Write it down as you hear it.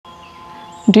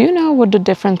Do you know what the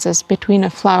difference is between a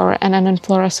flower and an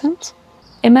inflorescence?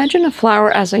 Imagine a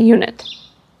flower as a unit.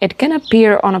 It can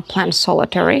appear on a plant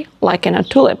solitary, like in a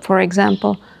tulip for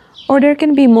example, or there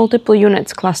can be multiple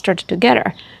units clustered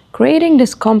together, creating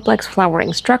this complex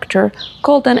flowering structure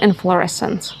called an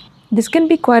inflorescence. This can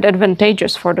be quite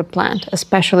advantageous for the plant,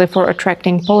 especially for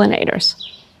attracting pollinators.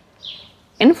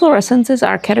 Inflorescences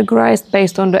are categorized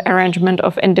based on the arrangement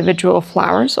of individual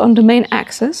flowers on the main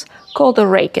axis, called a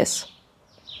rachis.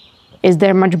 Is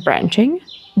there much branching?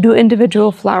 Do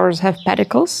individual flowers have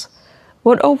pedicles?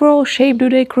 What overall shape do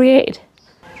they create?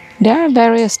 There are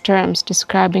various terms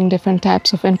describing different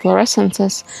types of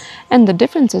inflorescences, and the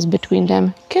differences between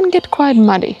them can get quite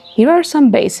muddy. Here are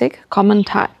some basic, common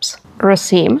types.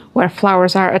 Raceme, where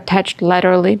flowers are attached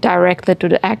laterally directly to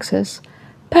the axis.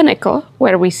 Panicle,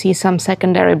 where we see some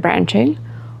secondary branching.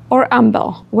 Or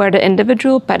umbel, where the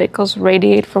individual pedicles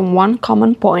radiate from one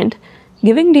common point,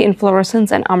 giving the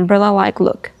inflorescence an umbrella-like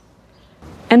look.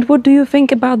 And what do you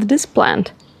think about this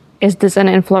plant? Is this an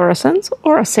inflorescence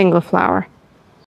or a single flower?